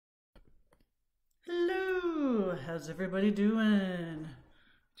Hello, how's everybody doing?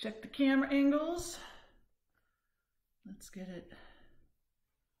 Check the camera angles. Let's get it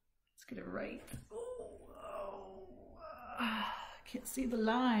right. Can't see the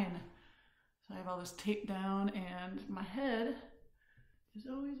line. So I have all this tape down and my head is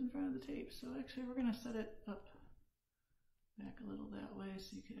always in front of the tape. So actually we're gonna set it up back a little that way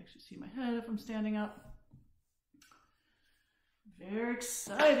so you can actually see my head if I'm standing up. Very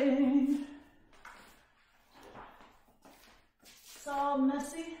exciting. It's all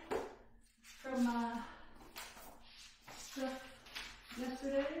messy from my stuff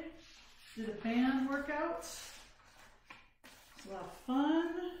yesterday. Did a band workout. It's a lot of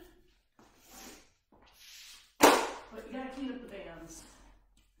fun. But you gotta clean up the bands.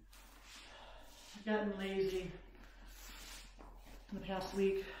 I've gotten lazy in the past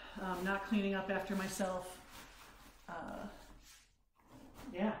week, not cleaning up after myself.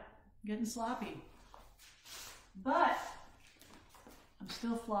 Yeah, getting sloppy. But I'm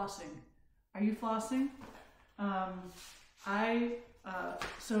still flossing. Are you flossing?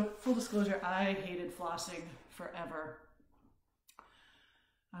 So full disclosure, I hated flossing forever.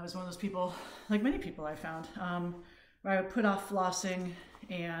 I was one of those people, like many people I found, where I would put off flossing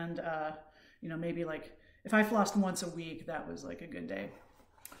and, maybe like if I flossed once a week, that was like a good day.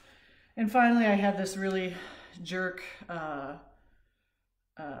 And finally I had this really jerk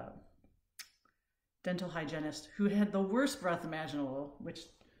dental hygienist who had the worst breath imaginable, which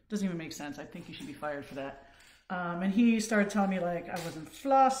doesn't even make sense. I think he should be fired for that. And he started telling me like I wasn't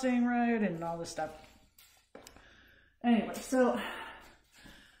flossing right and all this stuff. Anyway, so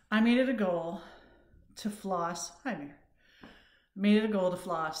I made it a goal to floss. Hi, Mayor. Made it a goal to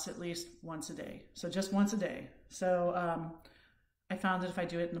floss at least once a day. So just once a day. So I found that if I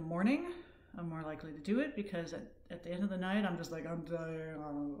do it in the morning, I'm more likely to do it because at the end of the night, I'm just like, I'm tired, I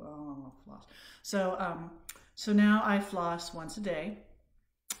don't want to floss. So now I floss once a day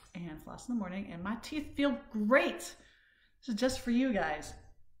and floss in the morning and my teeth feel great. This is just for you guys.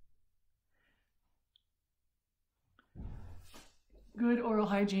 Good oral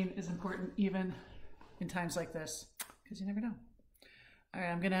hygiene is important even in times like this because you never know. All right,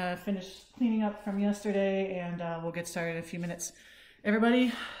 I'm gonna finish cleaning up from yesterday and we'll get started in a few minutes.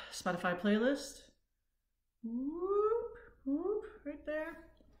 Everybody, Spotify playlist. Whoop, whoop, right there.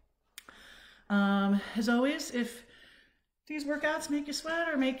 As always, if these workouts make you sweat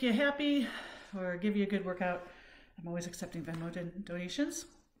or make you happy or give you a good workout, I'm always accepting Venmo donations.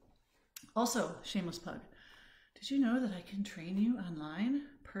 Also, shameless plug. Did you know that I can train you online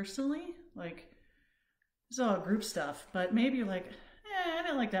personally? Like, this is all group stuff, but maybe you're like, I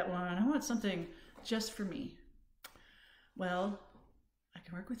didn't like that one. I want something just for me. Well, I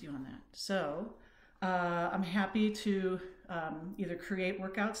can work with you on that. So I'm happy to either create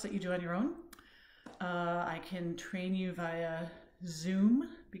workouts that you do on your own. I can train you via Zoom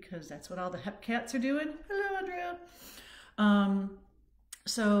because that's what all the hep cats are doing. Hello, Andrea.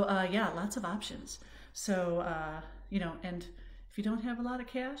 Yeah, lots of options. So, and if you don't have a lot of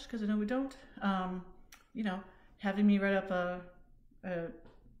cash, because I know we don't, having me write up a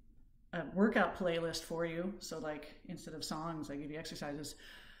workout playlist for you. So like instead of songs, I give you exercises.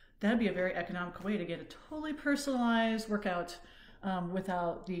 That'd be a very economical way to get a totally personalized workout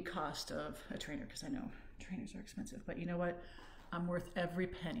without the cost of a trainer, because I know trainers are expensive, but you know what? I'm worth every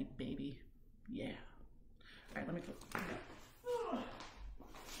penny, baby. Yeah. All right, let me put.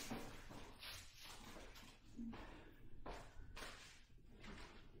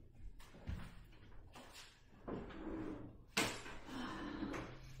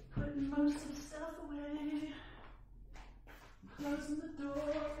 Putting most of the stuff away. Closing the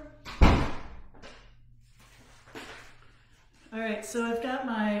door. All right, so I've got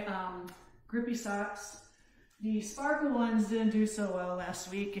my grippy socks. The sparkle ones didn't do so well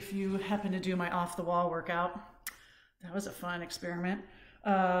last week. If you happen to do my off the wall workout, that was a fun experiment.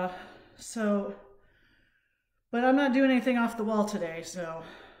 But I'm not doing anything off the wall today. So,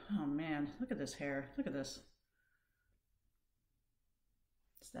 oh man, look at this hair. Look at this.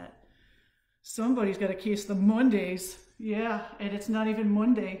 It's that. Somebody's got a case of the Mondays. Yeah, and it's not even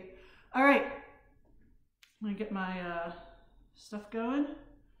Monday. All right, I'm gonna get my stuff going.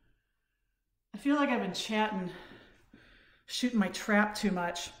 I feel like I've been shooting my trap too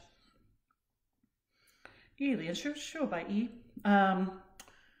much. Alien show by E.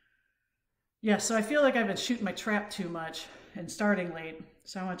 Yeah, so I feel like I've been shooting my trap too much and starting late.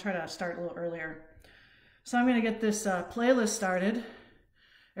 So I want to try to start a little earlier. So I'm gonna get this playlist started.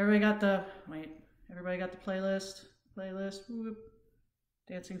 Everybody got the playlist? Whoop.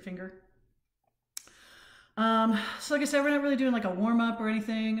 Dancing finger. So like I said, we're not really doing like a warm up or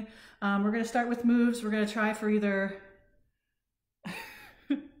anything. We're going to start with moves. We're going to try for either,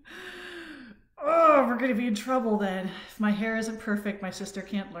 oh, we're going to be in trouble then. If my hair isn't perfect, my sister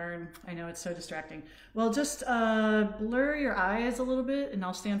can't learn. I know, it's so distracting. Well, just blur your eyes a little bit and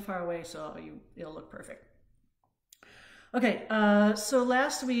I'll stand far away so it'll look perfect. Okay, so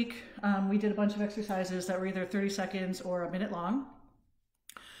last week we did a bunch of exercises that were either 30 seconds or a minute long.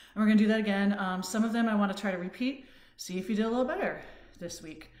 And we're gonna do that again. Some of them I wanna try to repeat, see if you did a little better this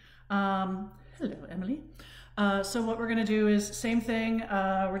week. Hello, Emily. So what we're gonna do is same thing.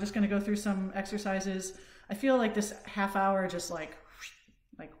 We're just gonna go through some exercises. I feel like this half hour just like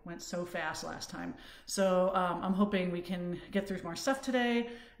went so fast last time. So I'm hoping we can get through more stuff today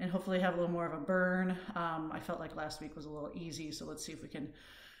and hopefully have a little more of a burn. I felt like last week was a little easy, so let's see if we can,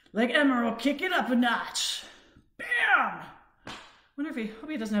 like Emerald, kick it up a notch. Bam! Hope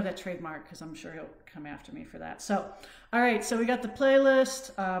he doesn't have that trademark because I'm sure he'll come after me for that. So, all right, so we got the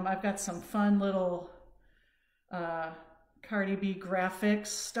playlist. I've got some fun little Cardi B graphics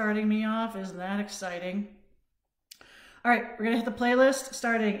starting me off. Isn't that exciting? All right, we're gonna hit the playlist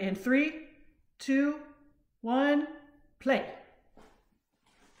starting in 3, 2, 1, play.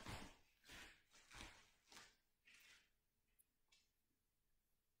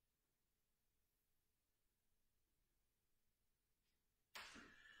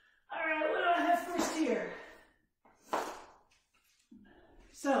 All right, what do I have first here?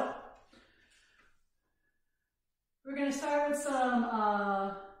 So, we're gonna start with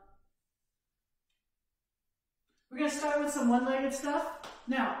some one-legged stuff.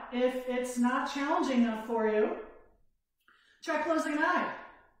 Now, if it's not challenging enough for you, try closing an eye.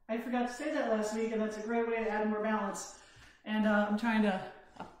 I forgot to say that last week, and that's a great way to add more balance. And I'm trying to,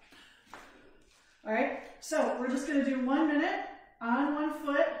 all right? So we're just gonna do 1 minute on one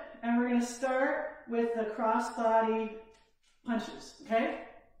foot, and we're gonna start with the cross-body punches, okay?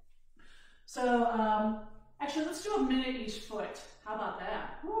 So actually, let's do a minute each foot. How about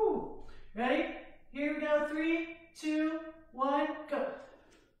that? Woo! Ready? Here we go, 3, 2, 1, go.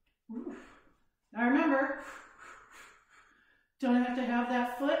 Woo. Now remember, don't have to have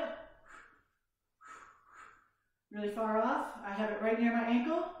that foot really far off. I have it right near my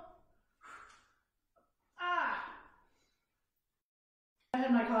ankle. Ah! I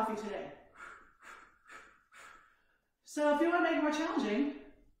had my coffee today. So if you want to make it more challenging,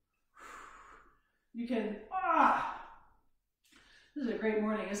 you can, this is a great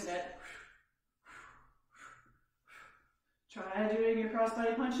morning, isn't it? Try doing your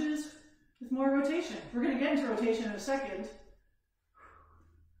crossbody punches with more rotation. We're going to get into rotation in a second.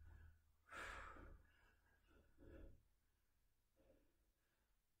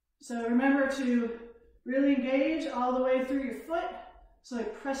 So remember to really engage all the way through your foot. So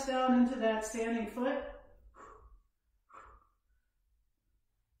like press down into that standing foot.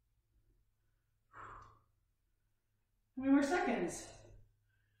 How many more seconds?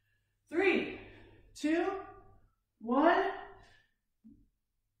 3, 2, 1.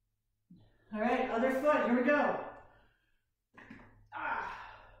 All right, other foot, here we go.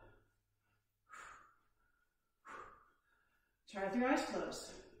 Try with your eyes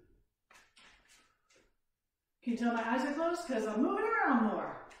closed. Can you tell my eyes are closed? Because I'm moving around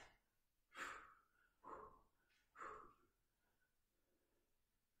more.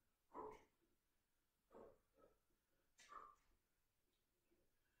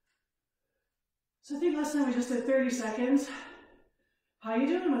 So I think last time we just did 30 seconds. How you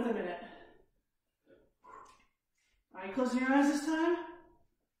doing with a minute? Are you closing your eyes this time?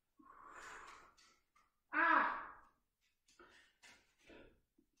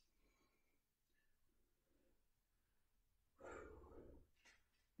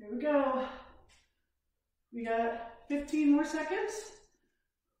 Here we go. We got 15 more seconds.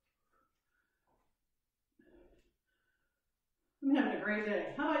 I'm having a great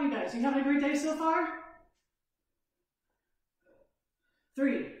day. How about you guys? You having a great day so far?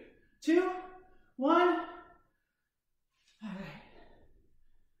 3, 2, 1. All right.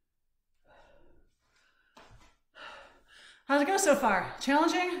 How's it go so far?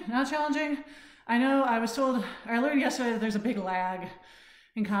 Challenging? Not challenging? I know I was told, I learned yesterday that there's a big lag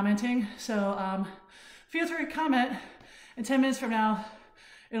in commenting. So feel free to comment. In 10 minutes from now,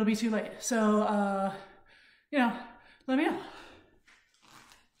 it'll be too late. So, you know, let me know.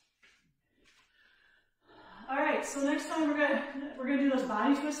 All right, so next time we're gonna do those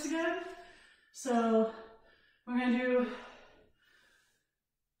body twists again. So we're gonna do,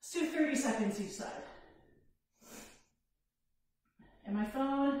 let's do 30 seconds each side. And my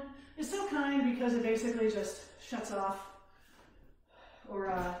phone is so kind because it basically just shuts off. Or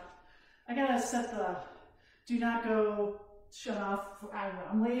I gotta set the Do not go shut off. I don't know,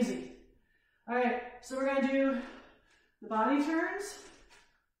 I'm lazy. All right, so we're gonna do the body turns.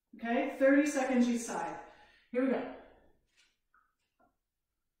 Okay, 30 seconds each side. Here we go.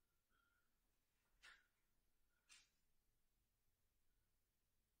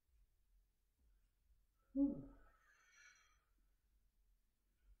 Ooh.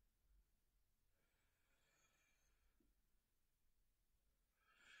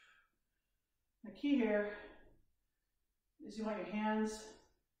 The key here is you want your hands,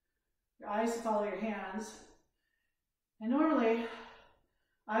 your eyes to follow your hands. And normally,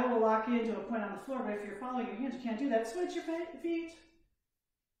 I will lock you into a point on the floor, but if you're following your hands, you can't do that. Switch your feet.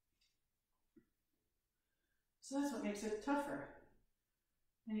 So that's what makes it tougher.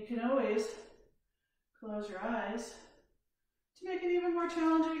 And you can always close your eyes to make it even more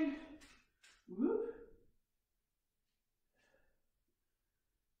challenging. Whoop.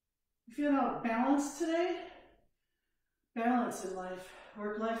 You feeling out balance today? Balance in life,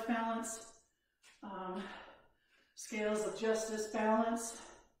 work-life balance, scales of justice balance,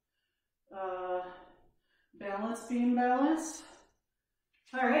 balance being balanced.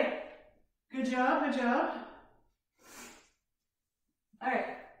 All right, good job, good job. All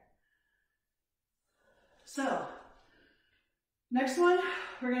right, so next one,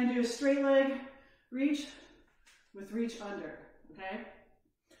 we're gonna do a straight leg reach with reach under, okay?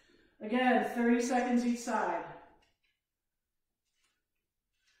 Again, 30 seconds each side.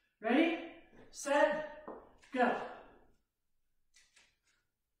 Ready, set, go.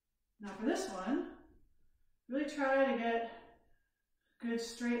 Now for this one, really try to get good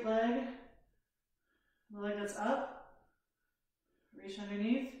straight leg, the leg that's up, reach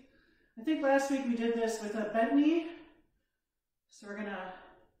underneath. I think last week we did this with a bent knee, so we're gonna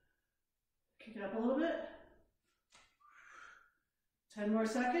kick it up a little bit. 10 more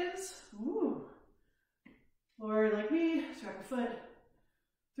seconds. Ooh. Or like me, strap your foot.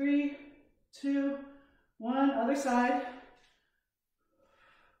 3, 2, 1, other side.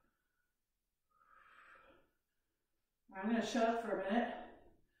 I'm going to shut up for a minute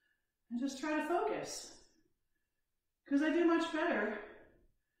and just try to focus. Because I do much better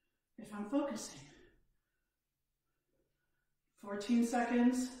if I'm focusing. 14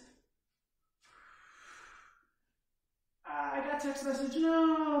 seconds. I got text message,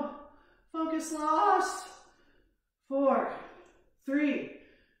 no. Focus lost. 4, 3,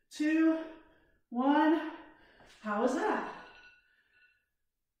 2, 1. How was that?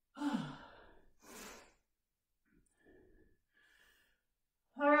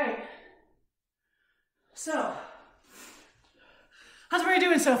 All right. So, how's everybody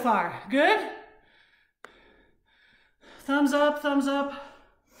doing so far? Good? Thumbs up, thumbs up.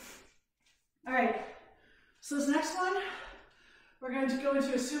 All right. So this next one, we're going to go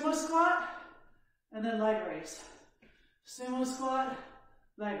into a sumo squat and then leg raise. Sumo squat,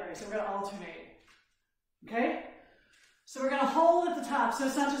 leg raise. So we're going to alternate. Okay? So we're going to hold at the top, so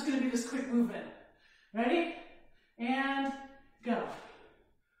it's not just going to be this quick movement. Ready? And go.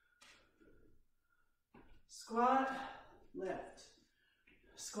 Squat, lift.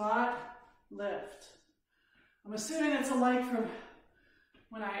 Squat, lift. I'm assuming it's alike from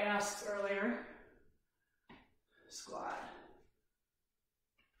when I asked earlier. Squat.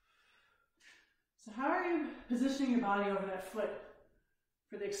 So how are you positioning your body over that foot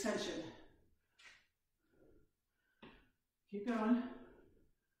for the extension? Keep going.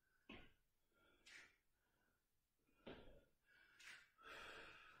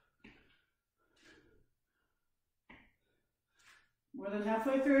 More than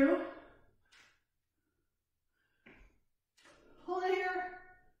halfway through. Hold it here.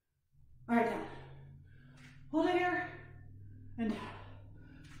 All right, down. Hold it here and down.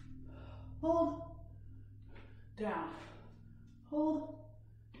 Hold, down. Hold,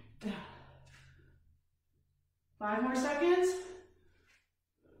 down. 5 more seconds.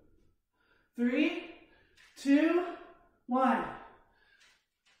 3, 2, 1.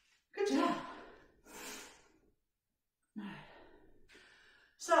 Good job. All right.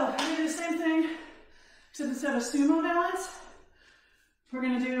 So, we're going to do the same thing, except instead of sumo balance, we're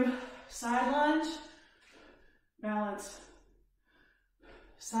going to do side lunge, balance,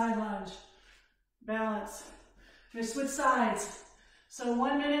 side lunge, balance. We're going to switch sides. So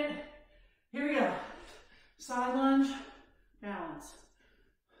 1 minute, here we go. Side lunge, balance.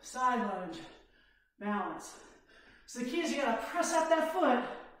 Side lunge, balance. So the key is you gotta press up that foot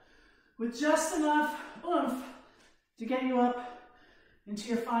with just enough oomph to get you up into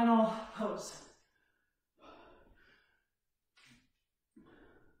your final pose.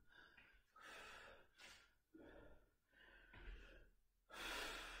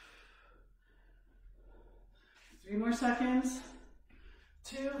 3 more seconds.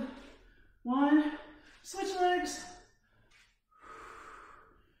 2, 1. Switch legs.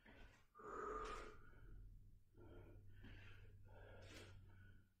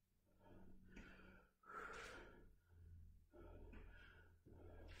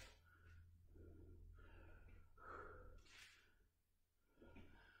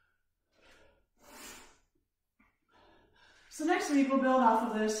 So next week we'll build off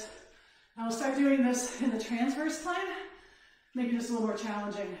of this, and we'll start doing this in the transverse plane, making this a little more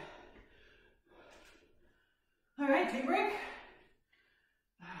challenging. All right, take a break.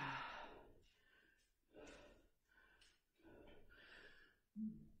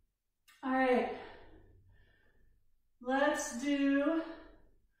 All right, let's do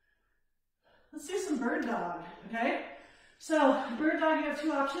some bird dog, okay? So bird dog, you have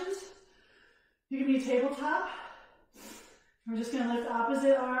 2 options. You can be tabletop. We're just going to lift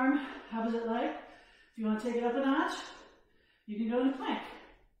opposite arm, opposite leg. If you want to take it up a notch, you can go into plank.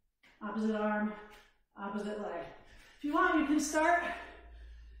 Opposite arm, opposite leg. If you want, you can start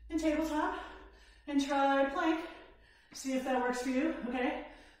in tabletop and try plank. See if that works for you, okay?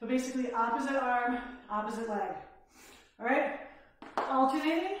 But basically opposite arm, opposite leg. All right?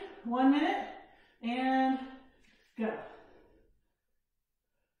 Alternating, 1 minute, and go.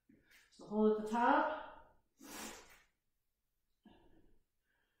 So hold at the top.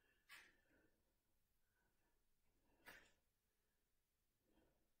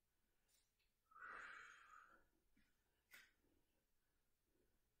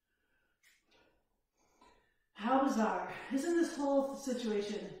 How bizarre. Isn't this whole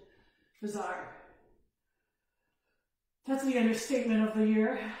situation bizarre? That's the understatement of the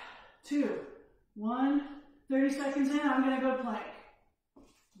year. 2, 1, 30 seconds in, I'm gonna go plank.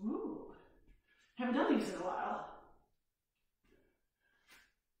 Ooh, haven't done these in a while.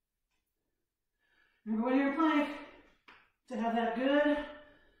 Remember when you're in plank, to have that good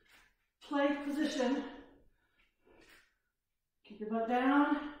plank position. Keep your butt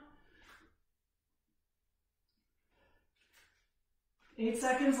down. 8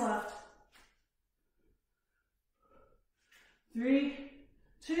 seconds left. 3,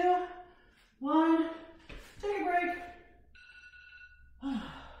 2, 1. Take a break.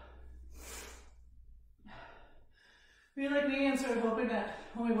 Be like me and sort of hoping that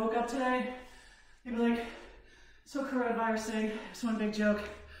when we woke up today, you'd be like, so coronavirus thing, it's one big joke.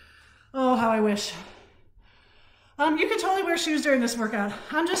 Oh, how I wish. You can totally wear shoes during this workout.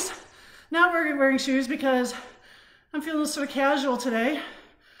 I'm just not wearing shoes because I'm feeling sort of casual today. I'm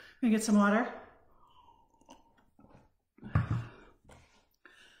gonna get some water. All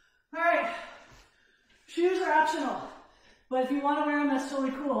right, shoes are optional, but if you want to wear them, that's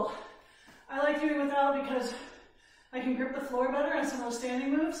totally cool. I like doing it without because I can grip the floor better on some of those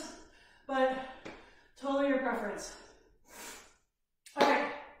standing moves, but totally your preference. All right,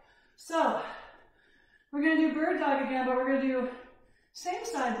 so we're gonna do bird dog again, but we're gonna do same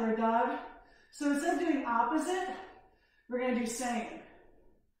side bird dog. So instead of doing opposite, we're gonna do same.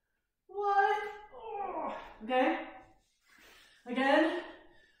 What? Oh. Okay? Again,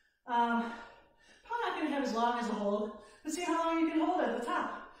 probably not gonna have as long as a hold, but see how long you can hold it at the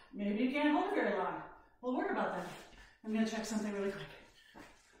top. Maybe you can't hold it very long. We'll worry about that. I'm gonna check something really quick.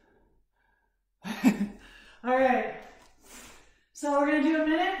 All right, so we're gonna do a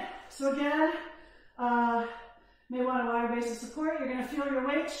minute. So again, may want a wider base of support. You're gonna feel your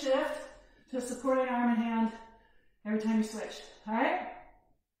weight shift to supporting arm and hand every time you switch. All right,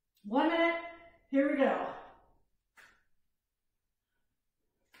 1 minute, here we go.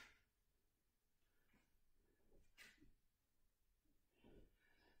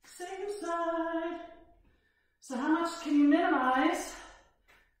 Same side. So how much can you minimize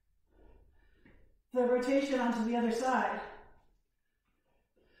the rotation onto the other side?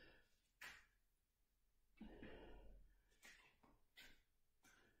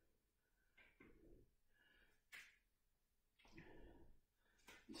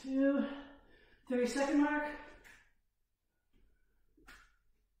 Two, 30-second mark.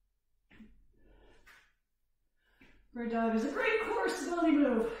 Bird dog is a great core stability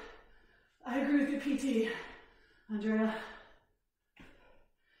move. I agree with you, PT, Andrea.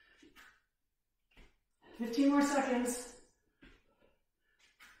 15 more seconds.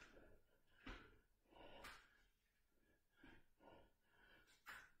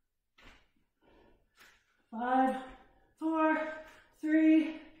 Five, 4,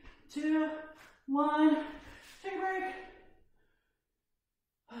 3, 2, 1. Take a break.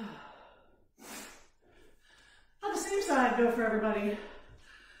 How'd the same side go for everybody?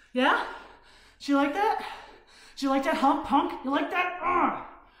 Yeah? Did you like that? Did you like that, punk? You like that?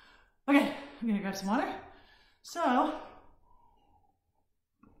 Okay, I'm gonna grab some water. So,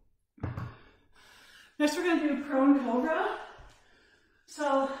 next we're gonna do prone cobra.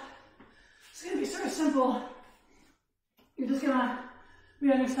 So, it's gonna be sort of simple. You're just gonna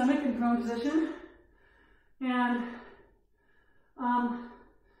be on your stomach in prone position. And,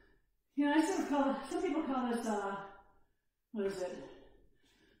 you know, I sort of call it, some people call this, what is it?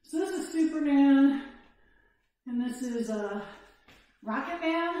 So this is Superman, and this is Rocket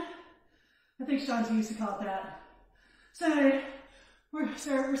Man. I think Shanti used to call it that. So anyway, we're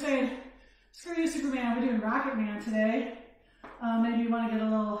saying, screw you, Superman, we're doing Rocket Man today. Maybe you want to get a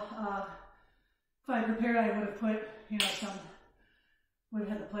little, if I prepared, I would have put, you know, would have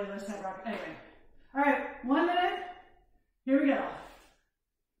had the playlist have Rocket, anyway. All right, 1 minute, here we go.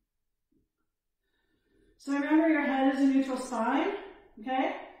 So remember, your head is a neutral spine,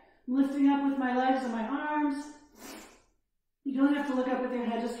 okay? I'm lifting up with my legs and my arms. You don't have to look up with your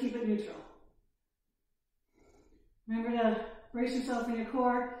head, just keep it neutral. Remember to brace yourself in your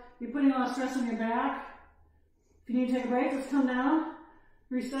core. You're putting a lot of stress on your back. If you need to take a break, just come down,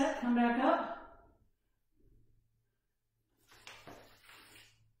 reset, come back up.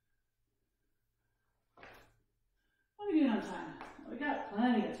 What are we doing on time? We got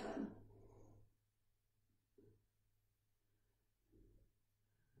plenty of time.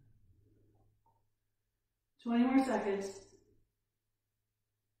 Twenty more seconds.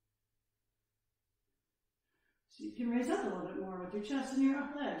 So you can raise up a little bit more with your chest and your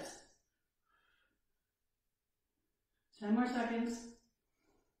legs. 10 more seconds.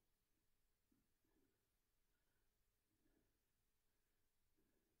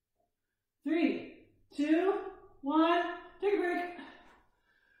 3, 2, 1, take a break.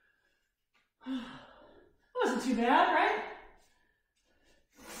 That wasn't too bad, right?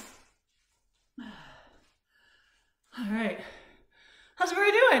 All right. How's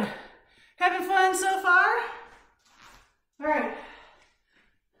everybody doing? Having fun so far? All right.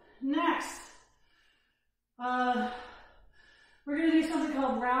 Next, we're going to do something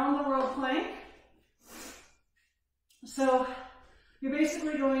called round the world plank. So you're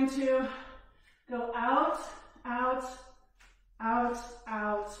basically going to go out, out, out,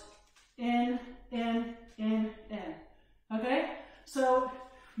 out, in, in, in, in. Okay? So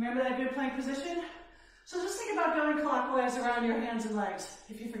remember that good plank position? So just think about going clockwise around your hands and legs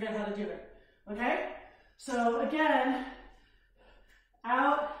if you forget how to do it. Okay? So again,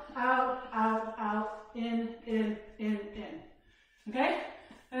 out, out, out, out, in, in, in, in. Okay?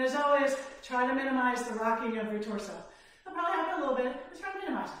 And as always, try to minimize the rocking of your torso. That'll probably happen a little bit, but try to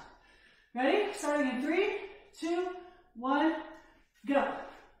minimize it. Ready? Starting in 3, 2, 1, go. Out,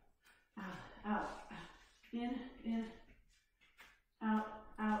 out, out. In, out,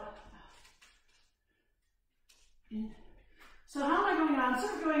 out. In. So how am I going out? I'm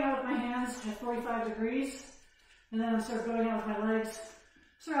sort of going out with my hands at 45 degrees, and then I'm sort of going out with my legs,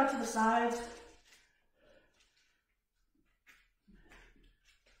 sort of out to the sides.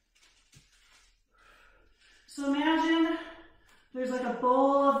 So imagine there's like a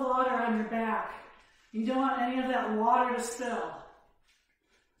bowl of water on your back. You don't want any of that water to spill.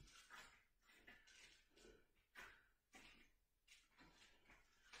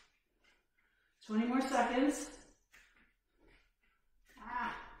 "20 more seconds.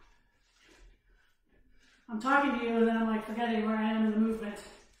 I'm talking to you and then I'm like forgetting where I am in the movement.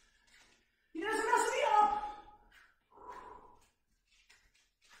 You guys are messing me up.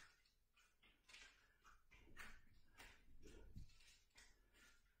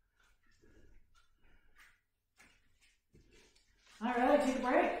 All right, take a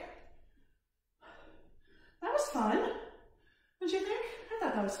break. That was fun. Don't you think? I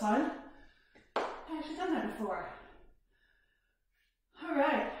thought that was fun. I've actually done that before. All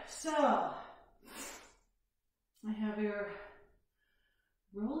right, so I have your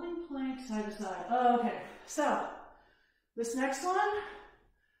rolling plank side to side. Oh, okay. So this next one,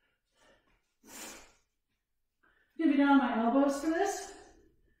 I'm gonna be down on my elbows for this.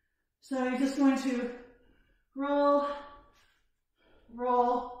 So you're just going to roll,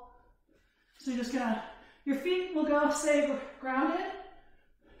 roll. So you're just gonna, your feet will go stay grounded.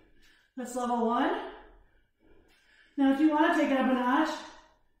 That's level 1. Now if you want to take it up a notch,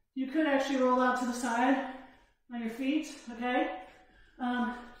 you could actually roll out to the side on your feet, okay?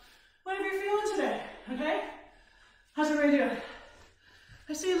 Whatever you're feeling today, okay? How's everybody doing?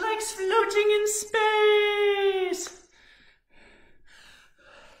 I see legs floating in space.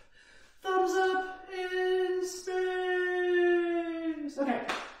 Thumbs up in space. Okay.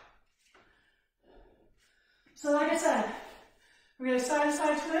 So like I said, we're gonna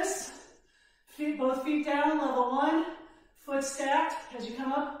side-to-side twist. Feet, both feet down, level 1. Foot stacked as you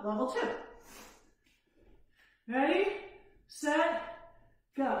come up, level 2. Ready, set,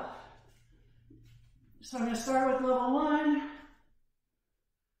 go. So I'm going to start with level 1.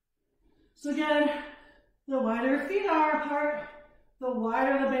 So again, the wider your feet are apart, the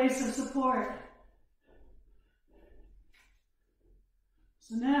wider the base of support.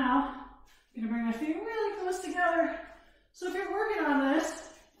 So now, I'm going to bring my feet really close together. So if you're working on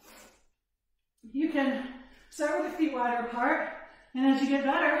this, you can start with the feet wider apart, and as you get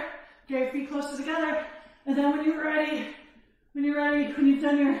better, get your feet closer together, and then when you're ready, when you've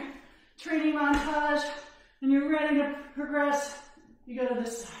done your training montage, and you're ready to progress, you go to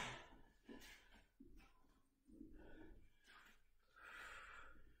this side.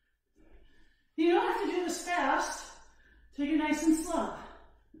 You don't have to do this fast. Take it nice and slow.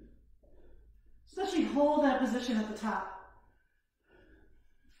 Especially hold that position at the top.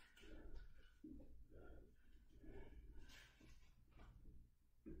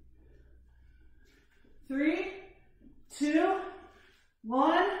 Three, 2,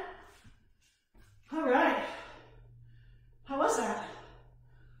 1. All right. How was that?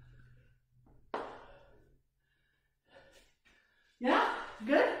 Yeah?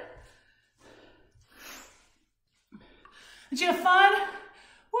 Good? Did you have fun?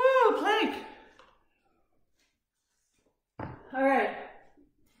 Woo, plank. All right.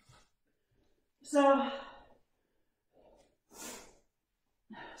 So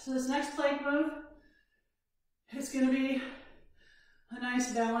this next plank move is going to be a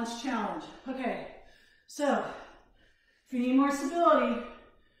nice balance challenge. Okay, so if you need more stability,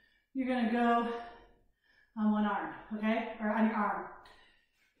 you're going to go on one arm, okay? Or on your arm.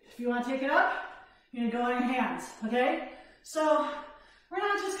 If you want to take it up, you're going to go on your hands, okay? So we're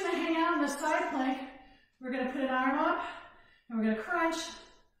not just going to hang out in this side plank. We're going to put an arm up and we're going to crunch.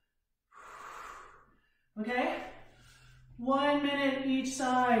 Okay? 1 minute each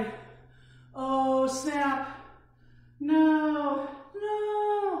side. Oh, snap. No,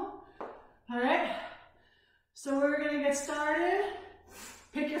 no. All right. So we're going to get started.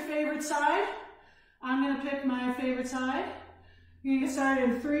 Pick your favorite side. I'm going to pick my favorite side. You're going to get started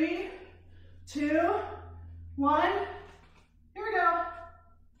in 3, 2, 1. Here we go.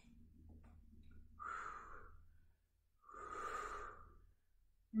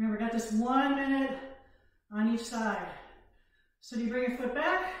 Remember, got this 1 minute on each side. So do you bring your foot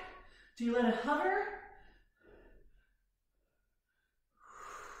back? Do you let it hover?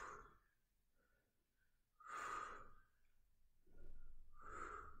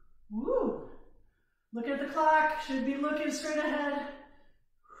 Woo! Look at the clock. Should be looking straight ahead.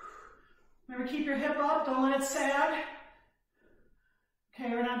 Remember, keep your hip up. Don't let it sag. Okay,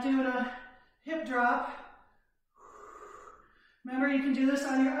 we're not doing a hip drop. Remember, you can do this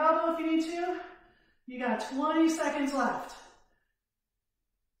on your elbow if you need to. You got 20 seconds left.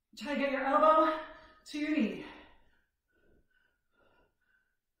 Try to get your elbow to your knee.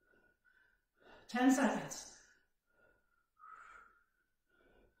 10 seconds.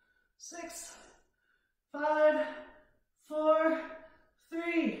 6, 5, 4,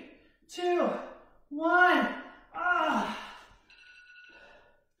 3, 2, 1. Ah.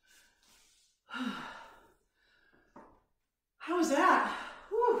 How was that?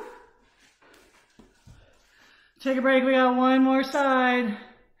 Whew. Take a break. We got one more side.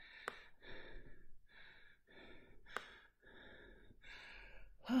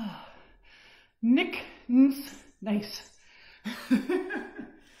 Nick, nice.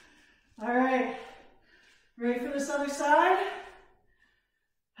 All right, ready for this other side?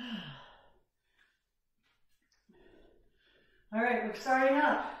 All right, we're starting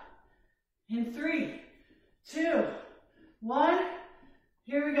up in 3, 2, 1.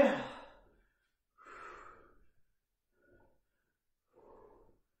 Here we go.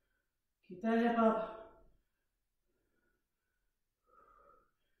 Keep that hip up.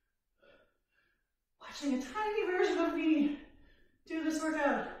 Watching a tiny version of me do this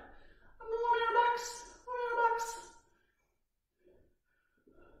workout. I'm $100.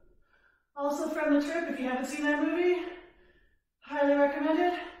 Also from the trip, if you haven't seen that movie, highly recommend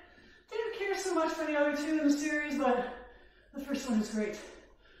it. Didn't care so much for the other two in the series, but the first one is great.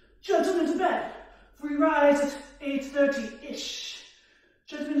 Gentlemen to bed. We rise at 8:30-ish.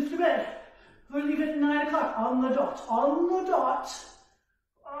 Gentlemen to bed. We leave at 9 o'clock on the dot. On the dot.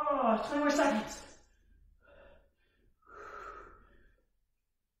 Oh, 20 more seconds.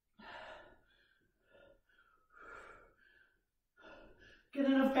 Get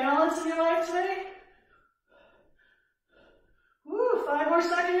enough balance in your life today? Woo, 5 more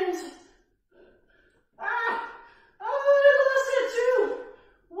seconds. Ah! Oh, I lost it. 2,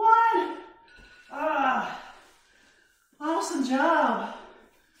 1. Ah! Awesome job.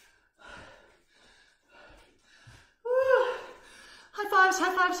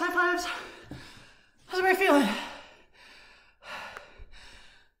 high fives. How's everybody feeling?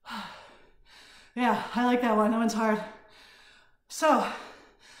 Yeah, I like that one. That one's hard. So,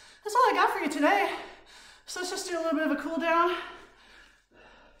 that's all I got for you today. So let's just do a little bit of a cool down.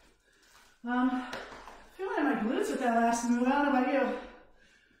 Feeling my glutes with that last move. I don't know about you.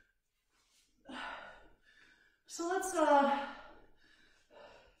 So let's, I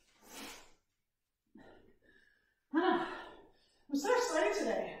don't know. I'm so excited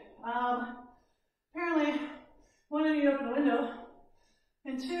today. Apparently, one, I need to open the window,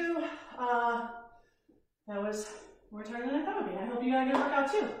 and two, that was more tired than I thought it would be. I hope you got a good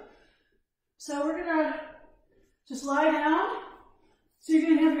workout too. So we're gonna just lie down. So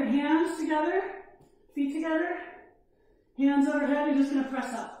you're gonna have your hands together, feet together, hands overhead. You're just gonna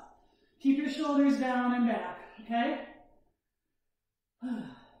press up. Keep your shoulders down and back, okay?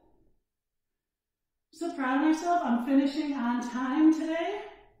 So proud of myself. I'm finishing on time today.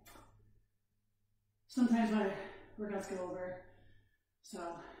 Sometimes my workouts go over. So,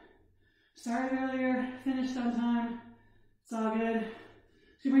 started earlier, finished on time. It's all good.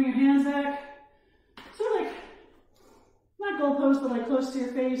 So you bring your hands back. Sort of like, not goal pose, but like close to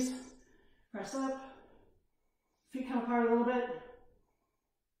your face. Press up. Feet come apart a little bit.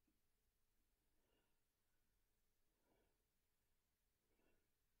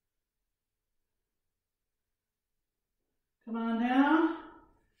 Come on down.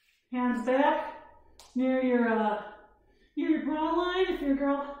 Hands back. Near your bra line, if you're a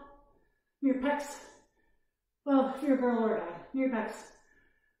girl, near your pecs. Well, if you're a girl or a guy, near your pecs.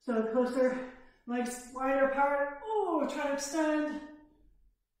 So closer, legs wider apart. Oh, try to extend.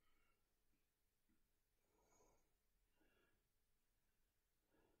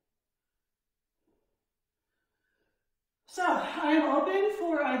 So I am open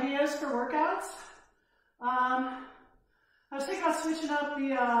for ideas for workouts. I was thinking about switching up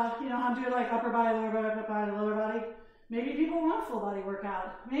the, I'm doing like upper body, lower body. Maybe people want a full body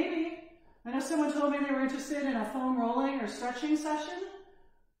workout. Maybe. I know someone told me they were interested in a foam rolling or stretching session.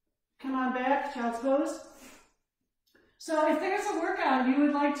 Come on back, child's pose. So if there's a workout you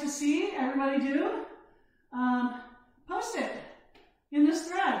would like to see everybody do, post it in this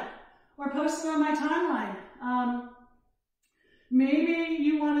thread or post it on my timeline. Maybe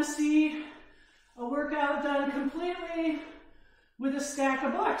you want to see a workout done completely with a stack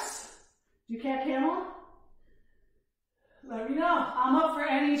of books. Do Cat Camel? Let me know. I'm up for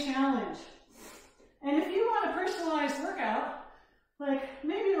any challenge. And if you want a personalized workout,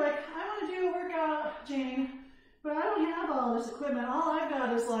 maybe I want to do a workout, Jane, but I don't have all this equipment. All I've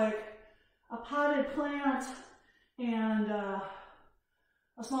got is like a potted plant and a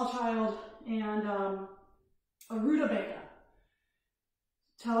small child and a rutabaga.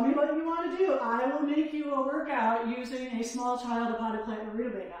 Tell me what you want to do. I will make you a workout using a small child, a potted plant, and a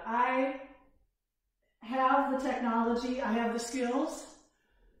rutabaga. I have the technology. I have the skills.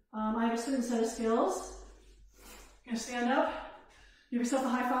 I have a certain set of skills. You're going to stand up, give yourself a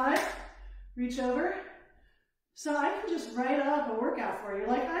high five, reach over. So I can just write up a workout for you.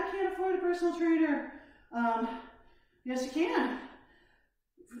 Like, I can't afford a personal trainer. Yes, you can.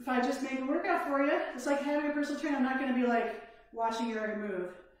 If I just make a workout for you, it's like having a personal trainer. I'm not going to be like, watching you every move.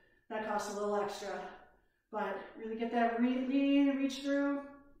 That costs a little extra. But really get that lean, reach through.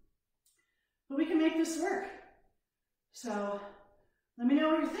 But we can make this work. So let me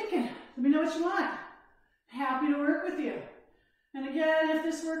know what you're thinking. Let me know what you want. Happy to work with you. And again, if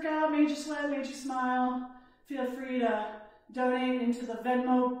this workout made you sweat, made you smile, feel free to donate into the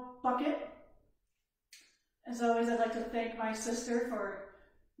Venmo bucket. As always, I'd like to thank my sister for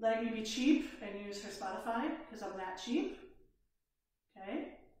letting me be cheap and use her Spotify, because I'm that cheap. Okay.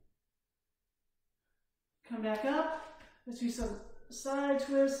 Come back up. Let's do some side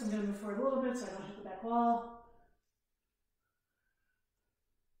twists. I'm going to move forward a little bit so I don't hit the back wall.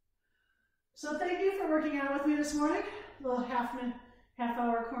 So thank you for working out with me this morning. A little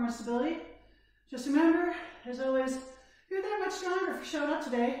half-hour core and stability. Just remember, as always, you're that much stronger for showing up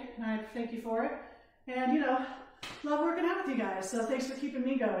today, and I thank you for it. And, love working out with you guys, so thanks for keeping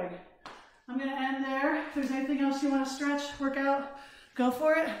me going. I'm going to end there. If there's anything else you want to stretch, work out, go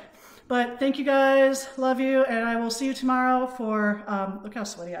for it. But thank you guys, love you, and I will see you tomorrow for, look how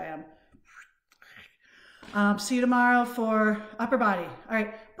sweaty I am. See you tomorrow for upper body. All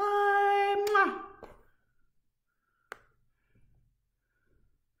right, bye.